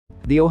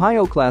The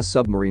Ohio-class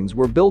submarines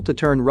were built to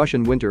turn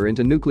Russian winter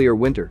into nuclear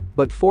winter,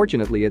 but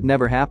fortunately it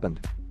never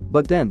happened.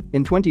 But then,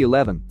 in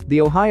 2011, the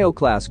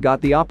Ohio-class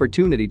got the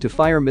opportunity to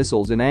fire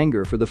missiles in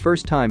anger for the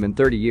first time in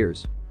 30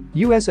 years.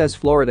 USS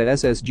Florida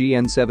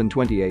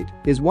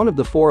SSGN-728 is one of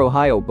the 4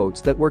 Ohio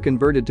boats that were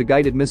converted to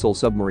guided missile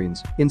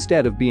submarines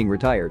instead of being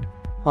retired.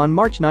 On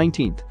March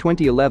 19,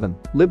 2011,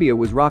 Libya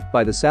was rocked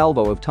by the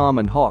salvo of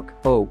Tomahawk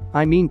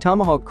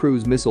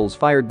cruise missiles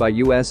fired by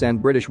US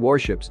and British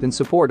warships in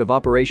support of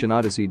Operation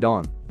Odyssey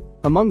Dawn.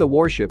 Among the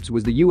warships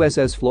was the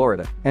USS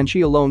Florida, and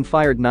she alone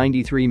fired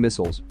 93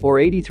 missiles, or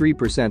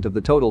 83% of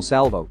the total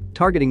salvo,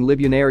 targeting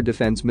Libyan air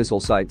defense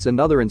missile sites and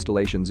other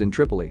installations in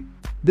Tripoli.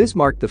 This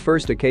marked the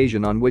first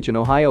occasion on which an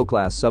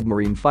Ohio-class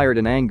submarine fired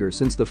in anger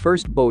since the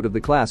first boat of the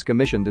class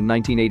commissioned in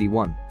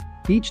 1981.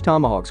 Each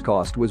Tomahawk's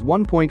cost was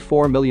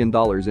 $1.4 million in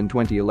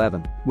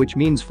 2011, which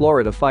means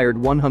Florida fired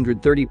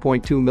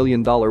 $130.2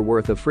 million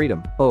worth of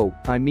freedom. You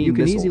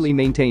can missiles. easily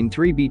maintain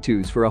 3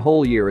 B-2s for a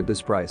whole year at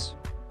this price.